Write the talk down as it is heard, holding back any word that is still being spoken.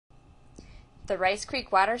the Rice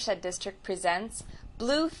Creek Watershed District presents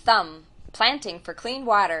Blue Thumb, Planting for Clean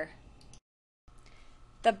Water.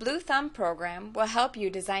 The Blue Thumb program will help you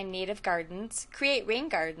design native gardens, create rain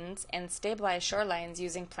gardens, and stabilize shorelines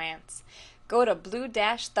using plants. Go to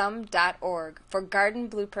blue-thumb.org for garden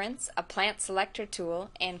blueprints, a plant selector tool,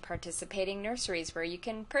 and participating nurseries where you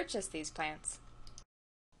can purchase these plants.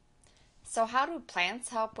 So how do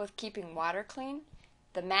plants help with keeping water clean?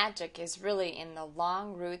 The magic is really in the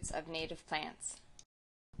long roots of native plants.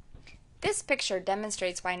 This picture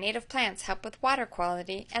demonstrates why native plants help with water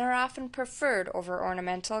quality and are often preferred over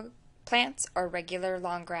ornamental plants or regular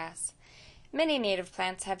long grass. Many native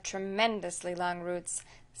plants have tremendously long roots,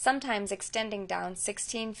 sometimes extending down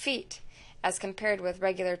 16 feet, as compared with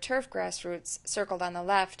regular turf grass roots circled on the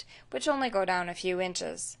left, which only go down a few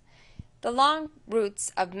inches. The long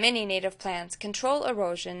roots of many native plants control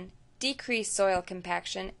erosion, decrease soil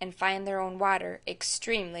compaction, and find their own water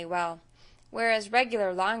extremely well, whereas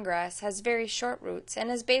regular long grass has very short roots and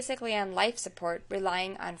is basically on life support,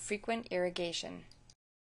 relying on frequent irrigation.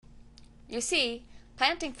 You see,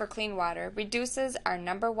 planting for clean water reduces our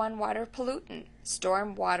number one water pollutant,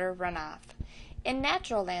 stormwater runoff. In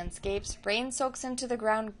natural landscapes, rain soaks into the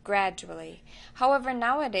ground gradually. However,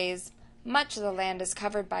 nowadays, much of the land is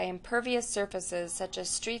covered by impervious surfaces such as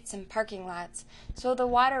streets and parking lots, so the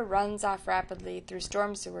water runs off rapidly through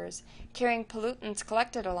storm sewers, carrying pollutants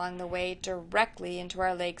collected along the way directly into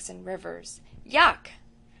our lakes and rivers. Yuck!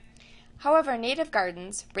 However, native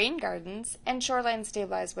gardens, rain gardens, and shoreline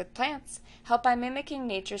stabilized with plants help by mimicking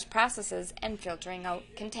nature's processes and filtering out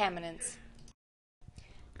contaminants.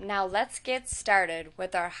 Now let's get started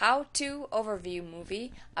with our how-to overview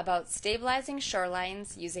movie about stabilizing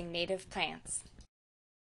shorelines using native plants.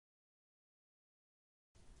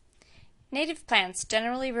 Native plants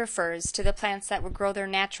generally refers to the plants that would grow there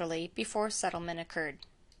naturally before settlement occurred.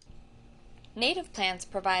 Native plants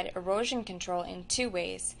provide erosion control in two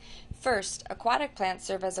ways. First, aquatic plants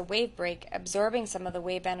serve as a wave break, absorbing some of the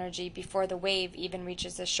wave energy before the wave even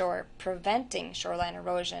reaches the shore, preventing shoreline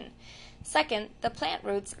erosion. Second, the plant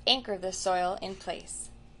roots anchor the soil in place.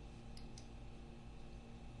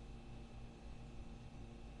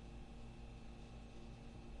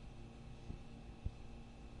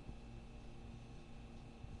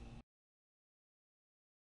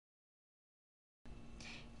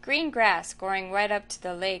 Green grass growing right up to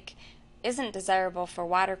the lake isn't desirable for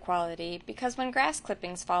water quality because when grass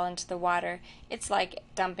clippings fall into the water, it's like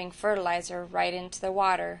dumping fertilizer right into the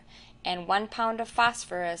water, and 1 pound of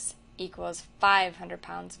phosphorus equals 500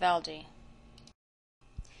 pounds of algae.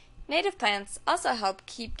 Native plants also help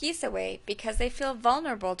keep geese away because they feel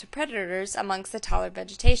vulnerable to predators amongst the taller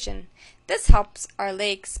vegetation. This helps our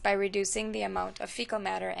lakes by reducing the amount of fecal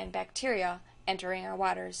matter and bacteria entering our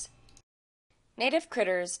waters. Native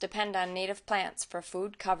critters depend on native plants for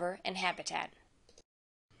food, cover, and habitat.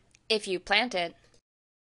 If you plant it,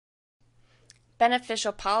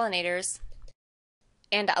 beneficial pollinators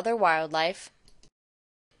and other wildlife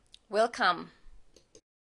will come.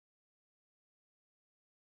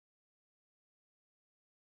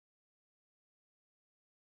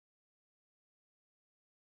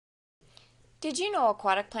 Did you know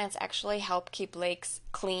aquatic plants actually help keep lakes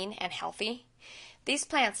clean and healthy? These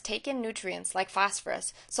plants take in nutrients like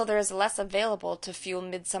phosphorus, so there is less available to fuel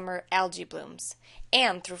midsummer algae blooms.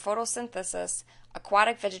 And through photosynthesis,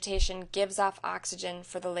 aquatic vegetation gives off oxygen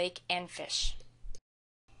for the lake and fish.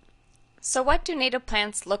 So what do native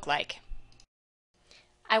plants look like?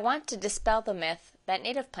 I want to dispel the myth that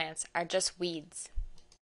native plants are just weeds.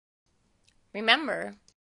 Remember,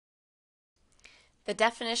 the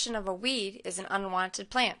definition of a weed is an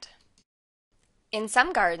unwanted plant. In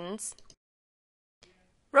some gardens,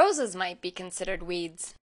 roses might be considered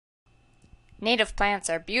weeds. Native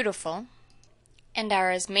plants are beautiful and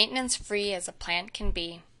are as maintenance-free as a plant can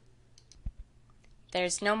be.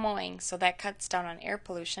 There's no mowing, so that cuts down on air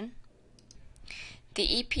pollution. The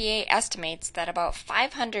EPA estimates that about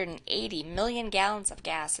 580 million gallons of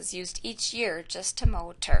gas is used each year just to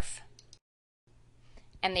mow turf.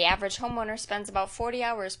 And the average homeowner spends about 40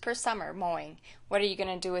 hours per summer mowing. What are you going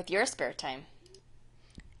to do with your spare time?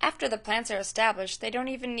 After the plants are established, they don't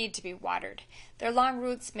even need to be watered. Their long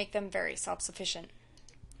roots make them very self-sufficient.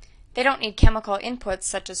 They don't need chemical inputs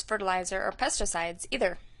such as fertilizer or pesticides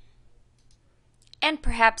either. And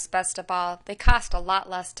perhaps best of all, they cost a lot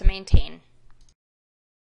less to maintain.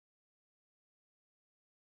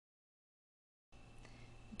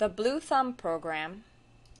 The Blue Thumb program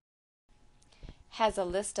has a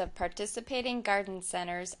list of participating garden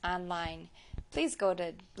centers online. Please go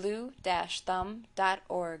to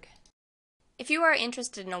blue-thumb.org. If you are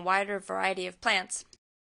interested in a wider variety of plants,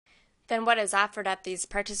 than what is offered at these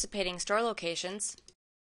participating store locations,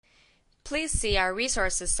 please see our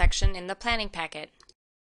resources section in the planning packet.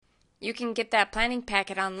 You can get that planning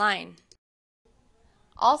packet online,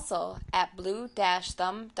 also at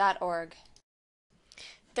blue-thumb.org.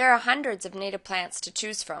 There are hundreds of native plants to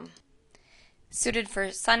choose from, suited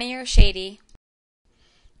for sunny or shady,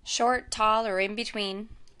 short, tall, or in between,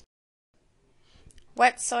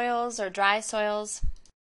 wet soils or dry soils,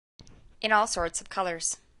 in all sorts of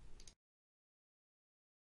colors.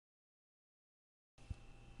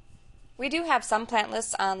 We do have some plant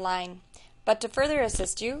lists online, but to further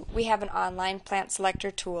assist you, we have an online plant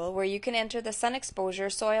selector tool where you can enter the sun exposure,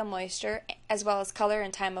 soil moisture, as well as color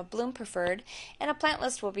and time of bloom preferred, and a plant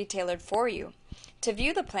list will be tailored for you. To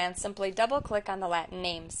view the plants, simply double-click on the Latin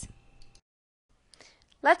names.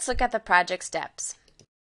 Let's look at the project steps.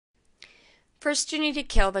 First, you need to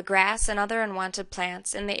kill the grass and other unwanted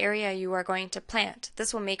plants in the area you are going to plant.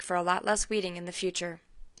 This will make for a lot less weeding in the future.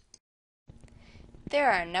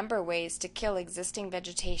 There are a number of ways to kill existing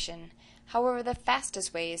vegetation. However, the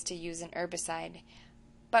fastest way is to use an herbicide.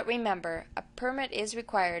 But remember, a permit is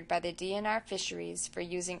required by the DNR fisheries for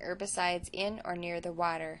using herbicides in or near the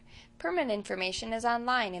water. Permit information is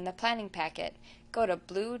online in the planning packet. Go to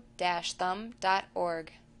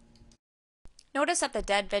blue-thumb.org. Notice that the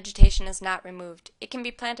dead vegetation is not removed. It can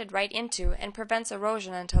be planted right into and prevents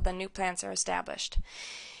erosion until the new plants are established.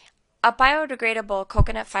 A biodegradable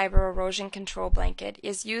coconut fiber erosion control blanket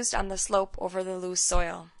is used on the slope over the loose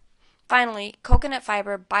soil. Finally, coconut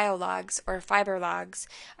fiber biologs or fiber logs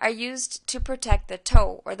are used to protect the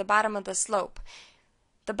toe or the bottom of the slope.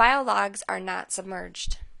 The biologs are not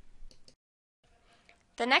submerged.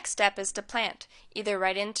 The next step is to plant, either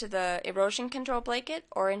right into the erosion control blanket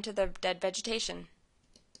or into the dead vegetation.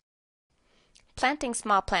 Planting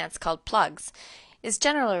small plants called plugs is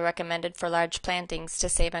generally recommended for large plantings to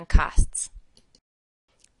save on costs.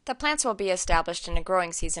 The plants will be established in a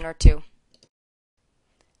growing season or two.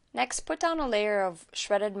 Next, put down a layer of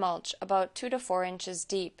shredded mulch about 2 to 4 inches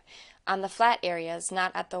deep on the flat areas,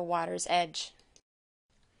 not at the water's edge.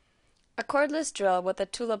 A cordless drill with a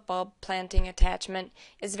tulip bulb planting attachment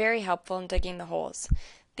is very helpful in digging the holes.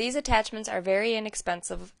 These attachments are very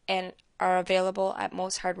inexpensive and are available at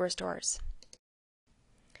most hardware stores.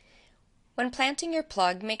 When planting your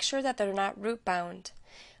plug, make sure that they're not root bound.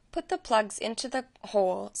 Put the plugs into the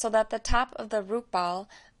hole so that the top of the root ball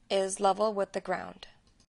is level with the ground.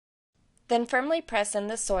 Then firmly press in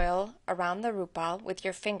the soil around the root ball with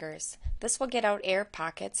your fingers. This will get out air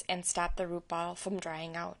pockets and stop the root ball from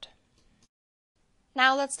drying out.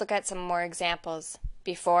 Now let's look at some more examples.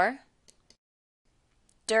 Before,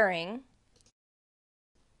 during,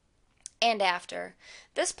 and after.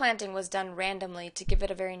 This planting was done randomly to give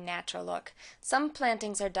it a very natural look. Some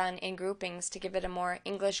plantings are done in groupings to give it a more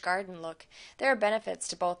English garden look. There are benefits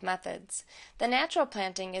to both methods. The natural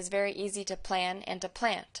planting is very easy to plan and to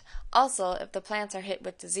plant. Also, if the plants are hit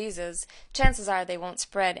with diseases, chances are they won't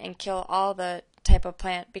spread and kill all the type of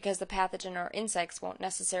plant because the pathogen or insects won't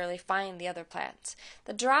necessarily find the other plants.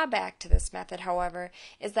 The drawback to this method, however,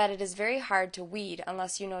 is that it is very hard to weed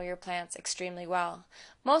unless you know your plants extremely well.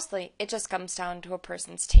 Mostly, it just comes down to a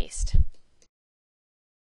person's taste.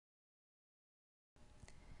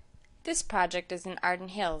 This project is in Arden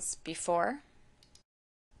Hills before,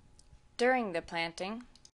 during the planting,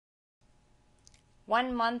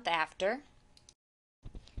 1 month after,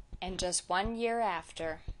 and just 1 year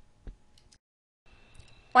after.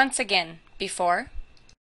 Once again, before,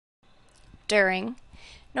 during.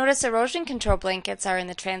 Notice erosion control blankets are in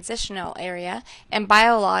the transitional area and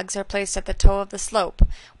biologs are placed at the toe of the slope,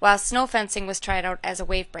 while snow fencing was tried out as a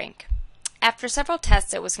wave break. After several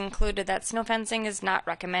tests, it was concluded that snow fencing is not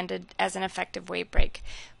recommended as an effective wave break.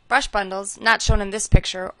 Brush bundles, not shown in this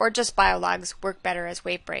picture, or just biologs work better as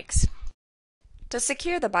wave breaks. To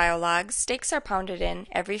secure the biologs, stakes are pounded in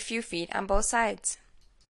every few feet on both sides.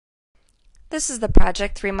 This is the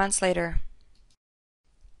project 3 months later.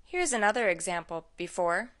 Here's another example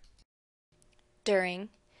before, during.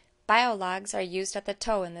 Biologs are used at the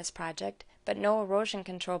toe in this project, but no erosion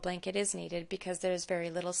control blanket is needed because there is very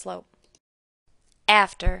little slope.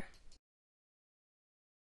 After.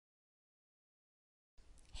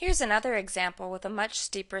 Here's another example with a much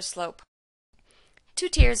steeper slope. 2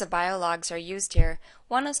 tiers of biologs are used here.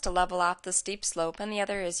 One is to level off the steep slope and the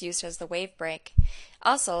other is used as the wave break.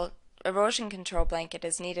 Also, erosion control blanket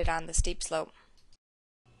is needed on the steep slope.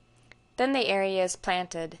 Then the area is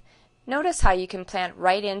planted. Notice how you can plant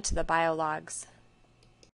right into the biologs.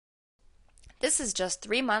 This is just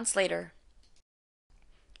 3 months later.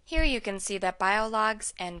 Here you can see that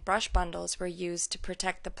biologs and brush bundles were used to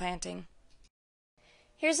protect the planting.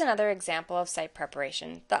 Here's another example of site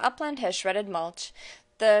preparation. The upland has shredded mulch,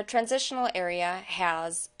 the transitional area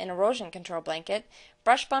has an erosion control blanket,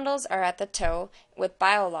 brush bundles are at the toe with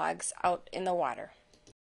biologs out in the water.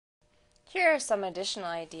 Here are some additional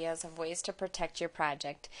ideas of ways to protect your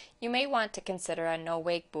project. You may want to consider a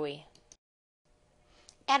no-wake buoy.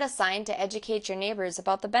 Add a sign to educate your neighbors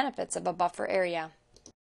about the benefits of a buffer area.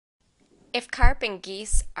 If carp and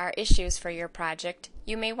geese are issues for your project,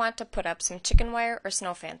 you may want to put up some chicken wire or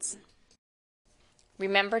snow fence.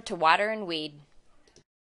 Remember to water and weed.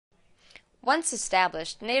 Once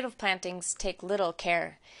established, native plantings take little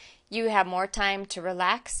care. You have more time to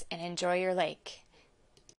relax and enjoy your lake.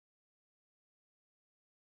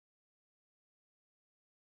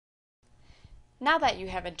 Now that you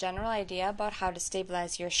have a general idea about how to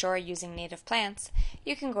stabilize your shore using native plants,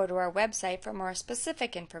 you can go to our website for more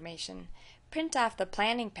specific information. Print off the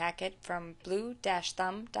planning packet from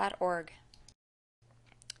blue-thumb.org.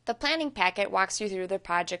 The planning packet walks you through the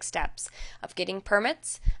project steps of getting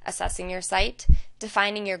permits, assessing your site,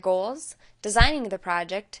 defining your goals, designing the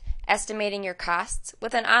project, estimating your costs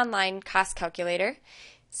with an online cost calculator,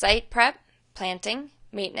 site prep, planting,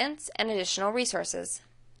 maintenance, and additional resources.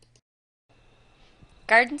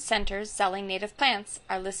 Garden centers selling native plants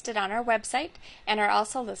are listed on our website and are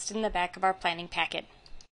also listed in the back of our planning packet.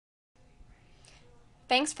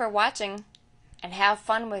 Thanks for watching and have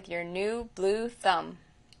fun with your new blue thumb.